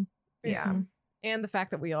 Mm-hmm. Yeah. And the fact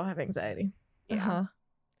that we all have anxiety. Yeah. Uh-huh.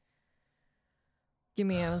 Give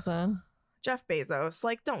me Amazon. Jeff Bezos,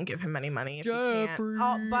 like, don't give him any money if you can't.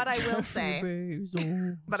 Oh, but I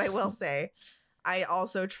will say, I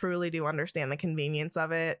also truly do understand the convenience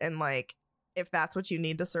of it. And like, if that's what you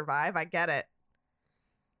need to survive, I get it.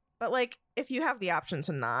 But like, if you have the option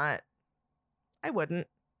to not, I wouldn't.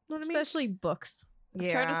 You know what I mean? Especially books.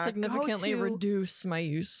 I've tried to significantly reduce my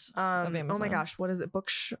use of Amazon. Oh my gosh, what is it?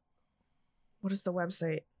 What is the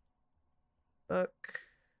website? Oh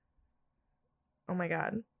my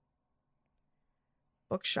god.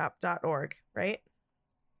 Bookshop.org, right?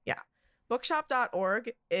 Yeah.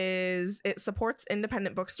 Bookshop.org it supports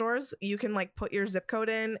independent bookstores. You can like put your zip code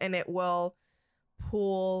in and it will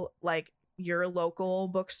pull like your local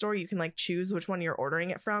bookstore. You can like choose which one you're ordering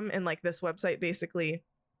it from, and like this website basically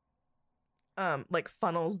like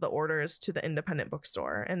funnels the orders to the independent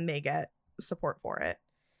bookstore and they get support for it.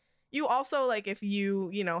 You also, like, if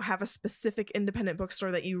you have a specific independent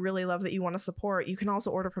bookstore that you really love that you want to support, you can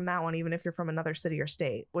also order from that one even if you're from another city or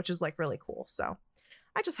state, which is like really cool. So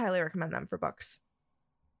I just highly recommend them for books.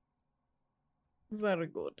 Very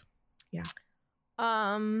good. Yeah.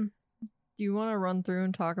 Do you want to run through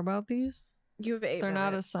and talk about these? You have 8 They're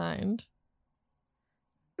not minutes. assigned.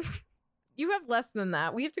 You have less than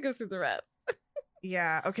that. We have to go through the rest.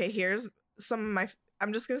 Yeah. Okay. Here's some of my.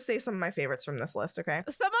 I'm just gonna say some of my favorites from this list. Okay.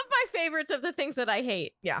 Some of my favorites of the things that I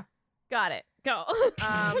hate. Yeah. Got it. Go.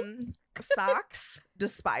 Socks.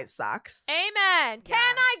 Despise socks. Amen. Yeah.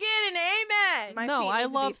 Can I get an amen? My No, feet I need to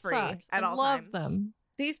be love free socks. at I all love times. them.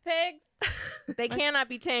 These pigs, they cannot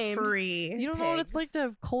be tamed. Free. You don't know what it's like pigs. to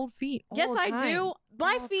have cold feet. all Yes, the I time. do.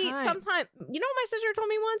 My All the feet time. sometimes. You know what my sister told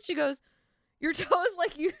me once? She goes, "Your toes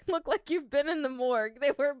like you look like you've been in the morgue.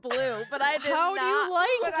 They were blue, but I did How not." do you like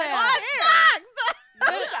But I that?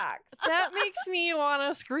 don't No socks. That makes me want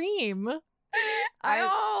to scream.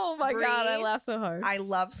 Oh my god, I Bree, laugh so hard. I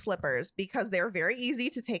love slippers because they're very easy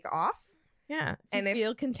to take off. Yeah, And and if-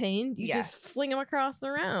 feel contained, you Yes. just fling them across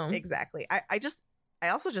the room. Exactly. I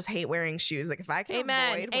also just hate wearing shoes. Like if I can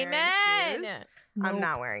Amen. avoid wearing Amen. shoes, I'm Nope.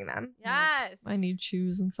 not wearing them. Yes. I need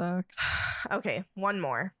shoes and socks. Okay, one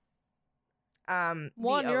more. One,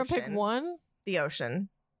 the you're gonna pick ocean. one? The ocean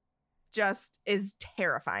just is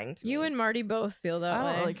terrifying to me. You and Marty both feel that I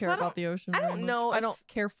way. don't really care I about the ocean. I very don't much. know I if- don't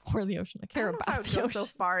care for the ocean. I I care don't know if I about would the go ocean. so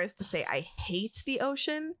far as to say I hate the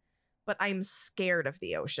ocean, but I'm scared of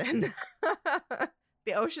the ocean.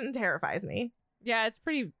 The ocean terrifies me. Yeah, it's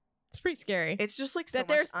pretty scary. It's just like so that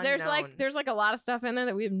much there's unknown. like a lot of stuff in there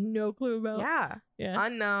that we have no clue about. yeah, Yeah.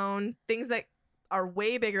 unknown things that are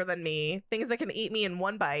way bigger than me, things that can eat me in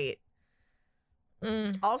one bite.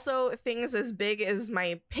 Mm. Also, things as big as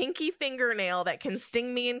my pinky fingernail that can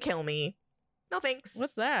sting me and kill me. No thanks.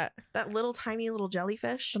 What's that? that little tiny little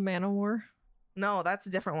jellyfish? The Man of War. No, that's a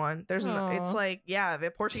different one. It's Aw. like, yeah,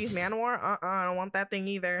 the Portuguese man of war. I don't want that thing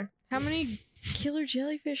either. How many killer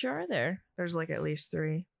jellyfish are there? There's like at least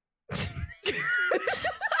 3.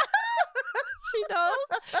 She knows.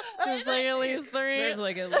 There's like at least 3. There's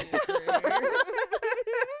like at least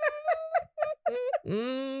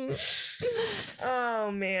 3.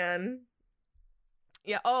 Oh man.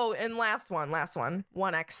 Yeah. Oh, and last one.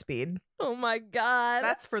 1x speed. Oh my god.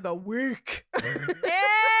 That's for the weak.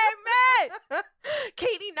 Amen.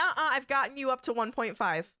 Katie, I've gotten you up to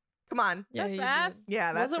 1.5. Come on. Yeah, That's you fast. did.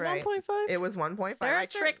 Yeah, that's Was it right. 1.5? It was 1.5. There are I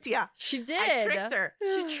tricked you. She did. I tricked her.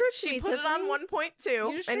 She tricked She me. put it on Tiffany. 1.2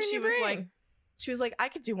 You just and trained she your was brain. like, I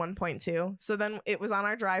could do 1.2. So then it was on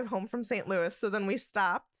our drive home from St. Louis. So then we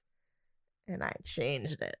stopped and I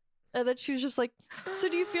changed it. And then she was just like, so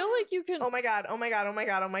do you feel like you can... Oh my God. What'd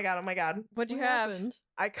What you have? happened?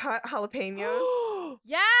 I cut jalapenos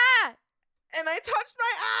Yeah. and I touched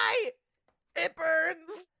my eye. It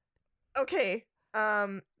burns. Okay.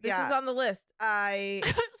 This yeah. is on the list. I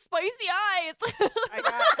Spicy eyes. I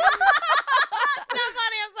got It's not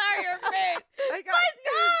funny. I'm sorry. You're afraid.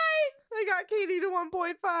 I got Katie to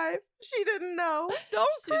 1.5. She didn't know.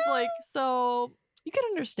 She's like, so you can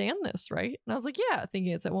understand this, right? And I was like, yeah,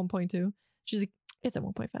 thinking it's at 1.2. She's like, it's at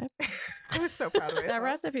 1.5. I was so proud of it. That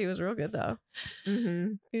recipe was real good though.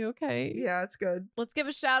 Mm-hmm. You okay? Yeah, it's good. Let's give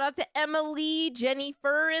a shout out to Emily,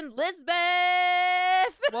 Jennifer, and Lisbeth.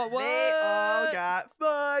 What? They all got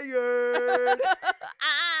fired.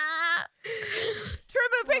 Ah. True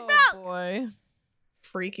Moo Pink Oh, Milk. boy.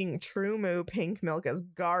 Freaking True Moo pink milk is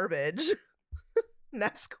garbage.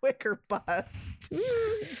 Nesquik or bust.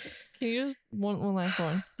 Can you just one last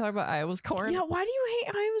one? Talk about Iowa's corn. Yeah, why do you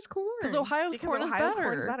hate Iowa's corn? Because Ohio's Because corn Ohio's is better.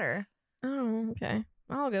 corn's better. Oh, okay.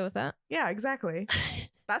 I'll go with that. Yeah, exactly.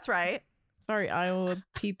 That's right. Sorry, Iowa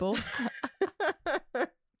people.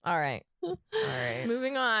 All right. All right.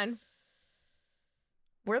 Moving on.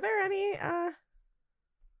 Were there any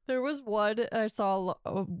There was one I saw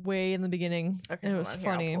way in the beginning, okay, and it hold was on, here,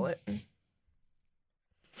 I'll funny, pull it.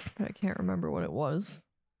 but I can't remember what it was.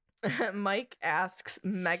 Mike asks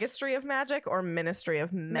Megistry of Magic or Ministry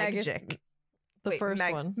of Magic? The Wait,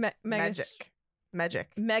 first one. Magic. Magic.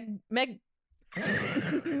 Meg. You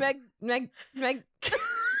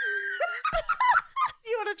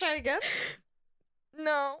want to try again?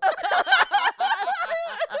 No.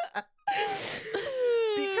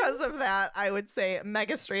 Because of that, I would say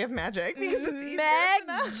Megistry of Magic because it's easier to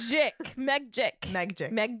pronounce. Magic.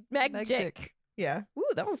 Magic. Magic. Yeah. Ooh,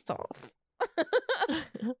 that was tough.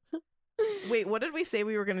 Wait, what did we say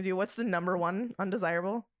we were going to do? What's the number one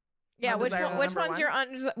undesirable? Yeah, which Undesirable which number one's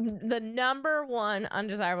one? your the number one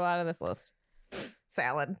undesirable out of this list?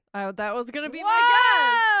 Salad. That was gonna be my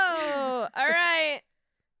Whoa! All right.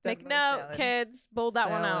 Make Definitely note, salad. kids. Bold that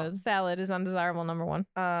one out. Salad. Salad is undesirable number one.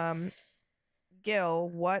 Gil,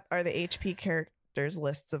 what are the HP characters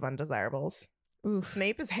lists of undesirables? Ooh,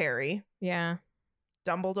 Snape is Harry. yeah.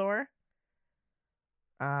 Dumbledore.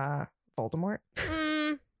 Voldemort.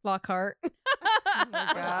 Lockhart. Oh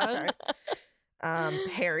my God.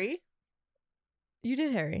 Harry. You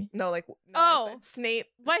did Harry. No, like no, Oh. I said Snape.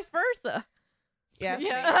 Vice versa. Yeah,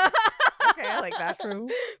 Snape. Yeah. Okay, I like that. True.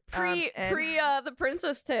 pre the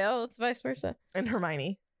Princess Tale. It's vice versa. And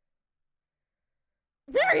Hermione.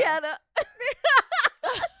 Marietta.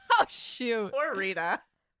 Oh shoot! Or Rita.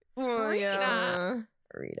 Oh, yeah. Rita.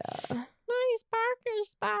 Rita. Nice parking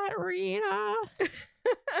spot, Rita.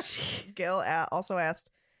 Gil also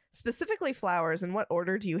asked, specifically flowers, in what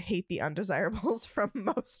order do you hate the undesirables from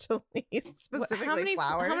most to least? Specifically how many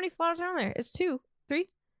flowers. How many flowers are on there? It's 2, 3.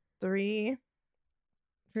 3.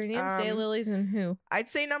 Geraniums, daylilies, and who? I'd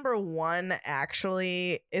say number 1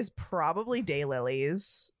 actually is probably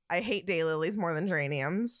daylilies. I hate daylilies more than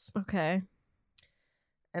geraniums. Okay.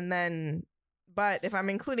 And then, but if I'm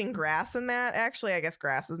including grass in that, actually, I guess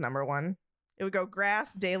grass is number 1. It would go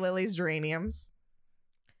grass, daylilies, geraniums.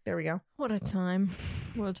 There we go. What a time.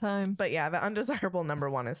 What a time. But yeah, the undesirable number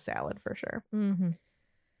 1 is salad for sure. Mm-hmm.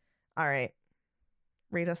 All right.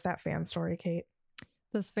 Read us that fan story, Kate.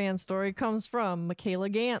 This fan story comes from Michaela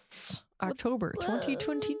Gantz, October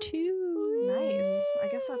 2022. Nice. I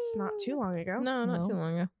guess that's not too long ago. No, not No. too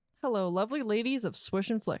long ago. Hello, lovely ladies of Swish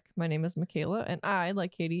and Flick. My name is Michaela, and I,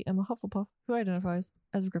 like Katie, am a Hufflepuff who identifies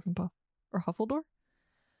as a Griffin Puff or Huffledore.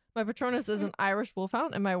 My Patronus is an Irish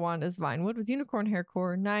Wolfhound, and my wand is Vinewood with unicorn hair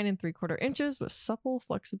core, 9 3/4 inches with supple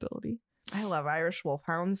flexibility. I love Irish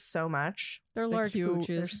Wolfhounds so much. They're large cute.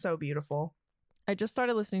 They're pooches. so beautiful. I just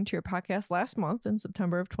started listening to your podcast last month in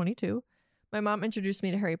September of 22. My mom introduced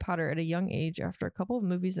me to Harry Potter at a young age after a couple of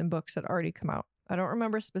movies and books had already come out. I don't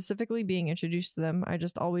remember specifically being introduced to them. I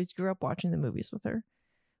just always grew up watching the movies with her.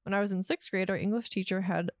 When I was in 6th grade, our English teacher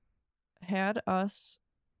had us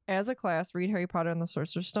as a class read Harry Potter and the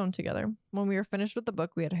Sorcerer's Stone together. When we were finished with the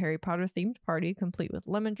book, we had a Harry Potter themed party complete with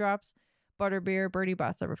lemon drops, butterbeer, Bertie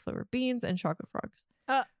Bott's ever flavored beans, and chocolate frogs.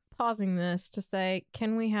 Pausing this to say,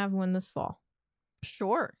 can we have one this fall?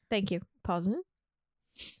 Sure. Thank you. Pausing it.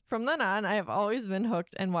 From then on, I have always been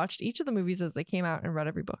hooked and watched each of the movies as they came out and read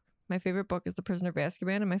every book. My favorite book is The Prisoner of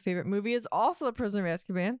Azkaban, and my favorite movie is also The Prisoner of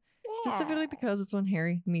Azkaban, specifically because it's when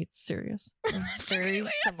Harry meets Sirius. They're Very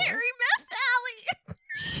similar.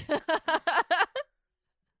 That's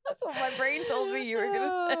what my brain told me you were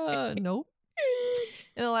gonna say. Nope.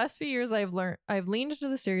 In the last few years, I've leaned into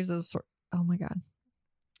the series as a source. Oh my god,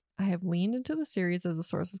 I have leaned into the series as a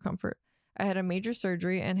source of comfort. I had a major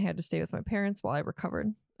surgery and had to stay with my parents while I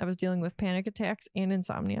recovered. I was dealing with panic attacks and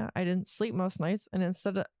insomnia. I didn't sleep most nights, and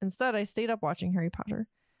instead I stayed up watching Harry Potter.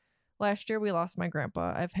 Last year, we lost my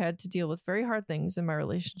grandpa. I've had to deal with very hard things in my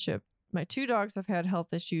relationship. My 2 dogs have had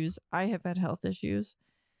health issues. I have had health issues.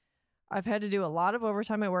 I've had to do a lot of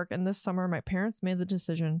overtime at work, and this summer my parents made the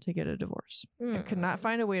decision to get a divorce. I could not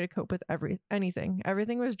find a way to cope with anything.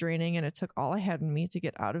 Everything was draining, and it took all I had in me to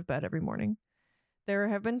get out of bed every morning. There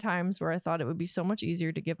have been times where I thought it would be so much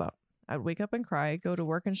easier to give up. I'd wake up and cry, go to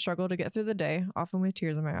work and struggle to get through the day, often with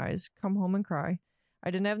tears in my eyes, come home and cry.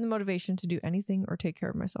 I didn't have the motivation to do anything or take care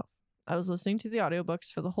of myself. I was listening to the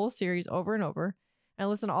audiobooks for the whole series over and over. I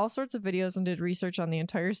listened to all sorts of videos and did research on the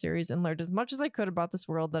entire series and learned as much as I could about this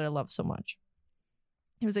world that I love so much.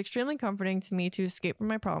 It was extremely comforting to me to escape from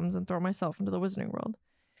my problems and throw myself into the Wizarding world.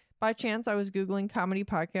 By chance, I was Googling comedy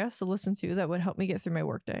podcasts to listen to that would help me get through my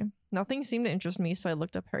workday. Nothing seemed to interest me, so I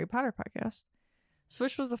looked up Harry Potter podcast.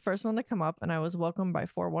 Swish was the first one to come up, and I was welcomed by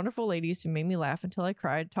 4 wonderful ladies who made me laugh until I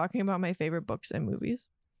cried, talking about my favorite books and movies.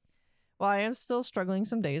 While I am still struggling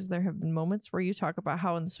some days, there have been moments where you talk about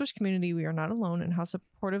how in the Swish community we are not alone and how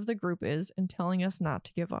supportive the group is in telling us not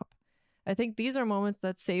to give up. I think these are moments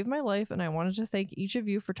that saved my life, and I wanted to thank each of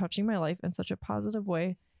you for touching my life in such a positive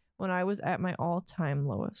way when I was at my all-time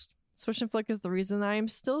lowest. Swish and Flick is the reason I am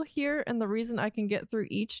still here and the reason I can get through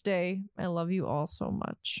each day. I love you all so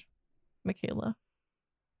much. Michaela.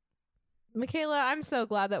 Michaela, I'm so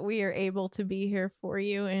glad that we are able to be here for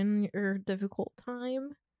you in your difficult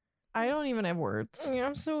time. I don't even have words. Yeah,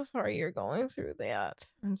 I'm so sorry you're going through that.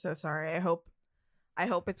 I'm so sorry. I hope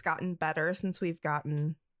it's gotten better since we've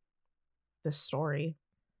gotten this story.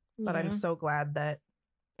 But I'm so glad that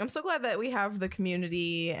we have the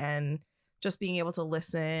community and just being able to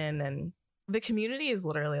listen, and the community is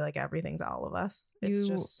literally like everything to all of us. It's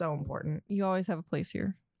just so important. You always have a place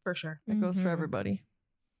here. For sure. It goes for everybody.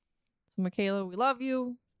 So Michaela, we love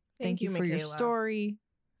you. Thank you for your Michaela. story.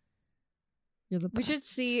 You're the We best. should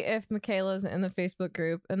see if Michaela's in the Facebook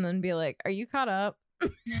group and then be like, are you caught up?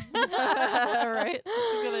 Right? That's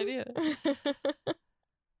a good idea.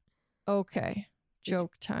 Okay.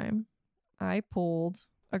 Joke time. I pulled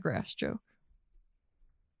a grass joke.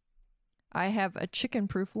 I have a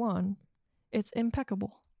chicken-proof lawn. It's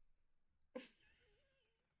impeccable.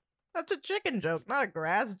 That's a chicken joke, not a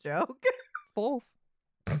grass joke. It's both.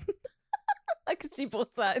 I could see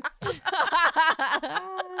both sides. I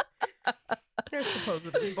suppose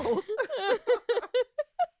it is both.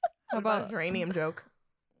 How What about a about geranium joke?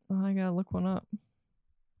 Oh, I gotta look one up.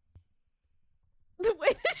 The way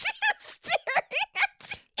that she is staring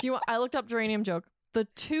at you. Do you want? I looked up geranium joke. The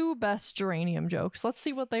 2 best geranium jokes. Let's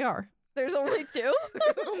see what they are. There's only 2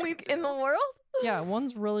 Only in the world? Yeah,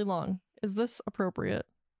 one's really long. Is this appropriate?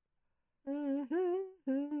 I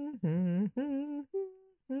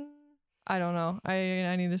don't know.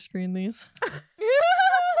 I need to screen these.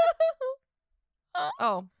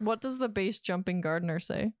 Oh, what does the base jumping gardener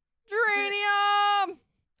say? Geranium!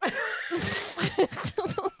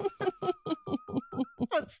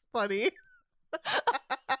 That's funny.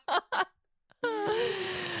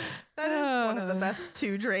 That is one of the best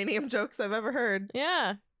 2 geranium jokes I've ever heard.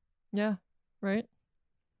 Yeah. Yeah, right?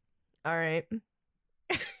 All right.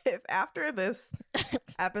 If after this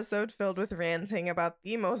episode filled with ranting about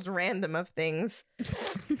the most random of things,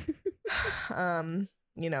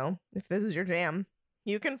 if this is your jam,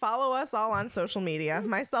 you can follow us all on social media.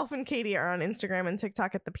 Myself and Katie are on Instagram and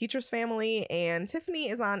TikTok at the Petras Family, and Tiffany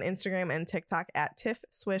is on Instagram and TikTok at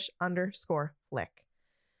tiffswish_flick.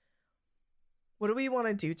 What do we want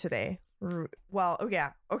to do today? Well, oh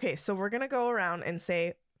yeah. Okay, so we're going to go around and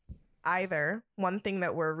say either one thing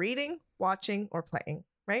that we're reading, watching, or playing,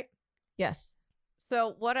 right? Yes.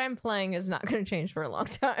 So what I'm playing is not going to change for a long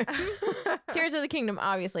time. Tears of the Kingdom,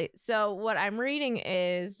 obviously. So what I'm reading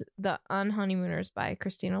is The Unhoneymooners by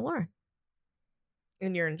Christina Lauren.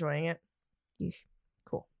 And you're enjoying it? Yeesh.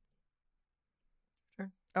 Cool. Sure.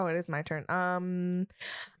 Oh, it is my turn.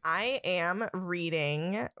 I am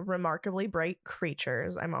reading Remarkably Bright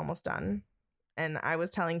Creatures. I'm almost done. And I was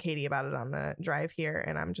telling Katie about it on the drive here,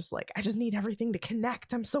 and I'm just like, I just need everything to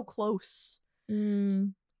connect. I'm so close.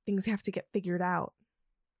 Things have to get figured out.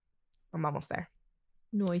 I'm almost there.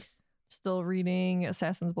 Noise. Still reading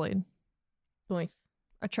Assassin's Blade. Noise.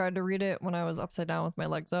 I tried to read it when I was upside down with my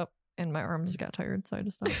legs up, and my arms got tired, so I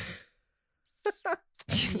just stopped.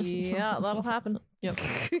 Yeah, that'll happen. Yep.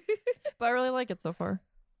 But I really like it so far.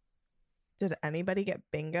 Did anybody get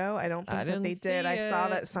bingo? I don't think I that they didn't did. see I saw it.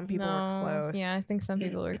 that some people were No, close. Yeah, I think some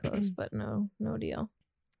people were close, but no deal.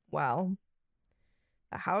 Well,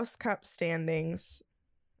 the House Cup standings,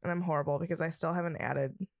 and I'm horrible because I still haven't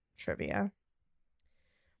added trivia.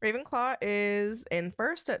 Ravenclaw is in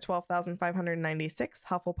first at 12,596.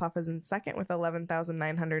 Hufflepuff is in second with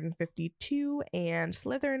 11,952. And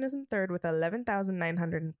Slytherin is in third with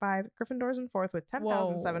 11,905. Gryffindor's in fourth with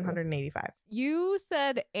 10,785. You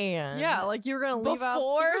said and. Yeah, like you were gonna leave out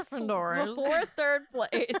the Gryffindors. before third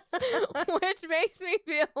place, which makes me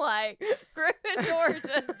feel like Gryffindor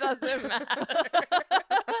just doesn't matter.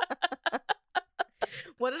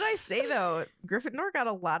 What did I say though? Gryffindor got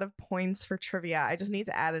a lot of points for trivia. I just need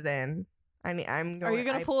to add it in. I'm going. Are you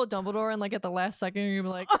gonna pull a Dumbledore and like at the last second you're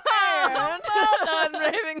gonna be like, Well done,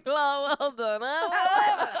 Ravenclaw. Well done.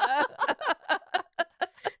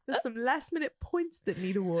 There's some last minute points that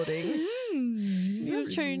need awarding. need a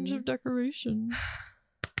change of decoration.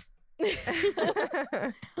 This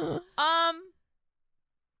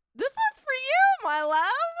one's for you, my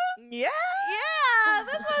love. Yeah. Yeah,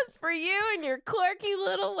 this one's for you and your quirky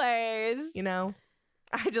little ways. You know,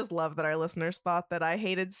 I just love that our listeners thought that I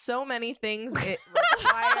hated so many things it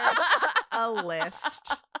required a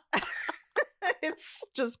list. It's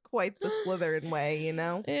just quite the Slytherin way, you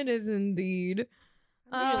know? It is indeed.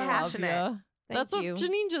 I'm just Oh, passionate. Yeah. Thank That's you. what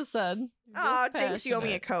Janine just said. Oh, Just Jinx, you owe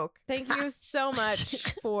me a passionate. Coke. Thank you so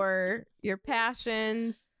much for your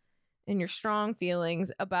passions and your strong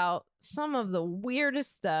feelings about some of the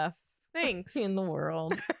weirdest stuff Thanks. in the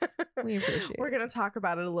world. We appreciate We're it. going to talk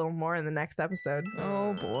about it a little more in the next episode.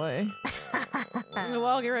 Oh boy.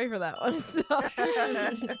 Well, get ready for that one. So,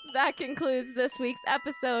 that concludes this week's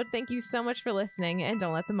episode. Thank you so much for listening, and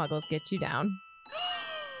don't let the muggles get you down.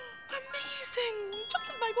 Amazing. Just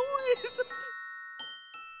like my voice.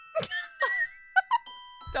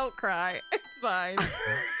 Don't cry. It's fine.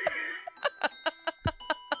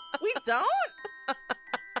 We don't?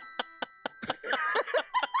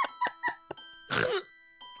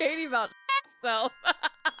 Katie about self.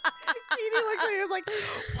 Katie looked at me and was like,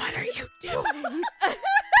 what are you doing?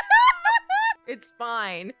 It's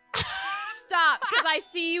fine. Stop, because I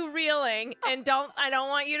see you reeling, and I don't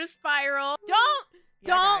want you to spiral. Don't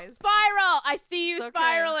Yeah, guys. spiral. I see you It's okay.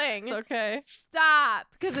 spiraling. It's okay. Stop,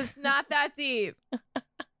 because it's not that deep.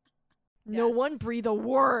 No Yes. one breathe a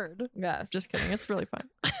word. Yes. Just kidding. It's really fun.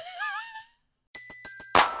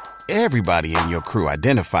 Everybody in your crew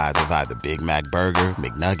identifies as either Big Mac Burger,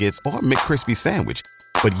 McNuggets, or McCrispy Sandwich.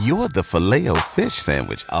 But you're the Filet-O-Fish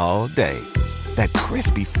Sandwich all day. That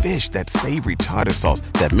crispy fish, that savory tartar sauce,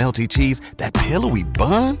 that melty cheese, that pillowy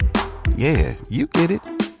bun. Yeah, you get it.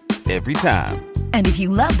 Every time. And if you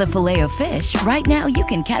love the Filet-O-Fish, right now you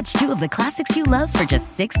can catch two of the classics you love for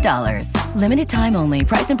just $6. Limited time only.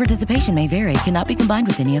 Price and participation may vary. Cannot be combined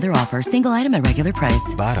with any other offer. Single item at regular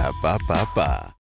price. Ba-da-ba-ba-ba.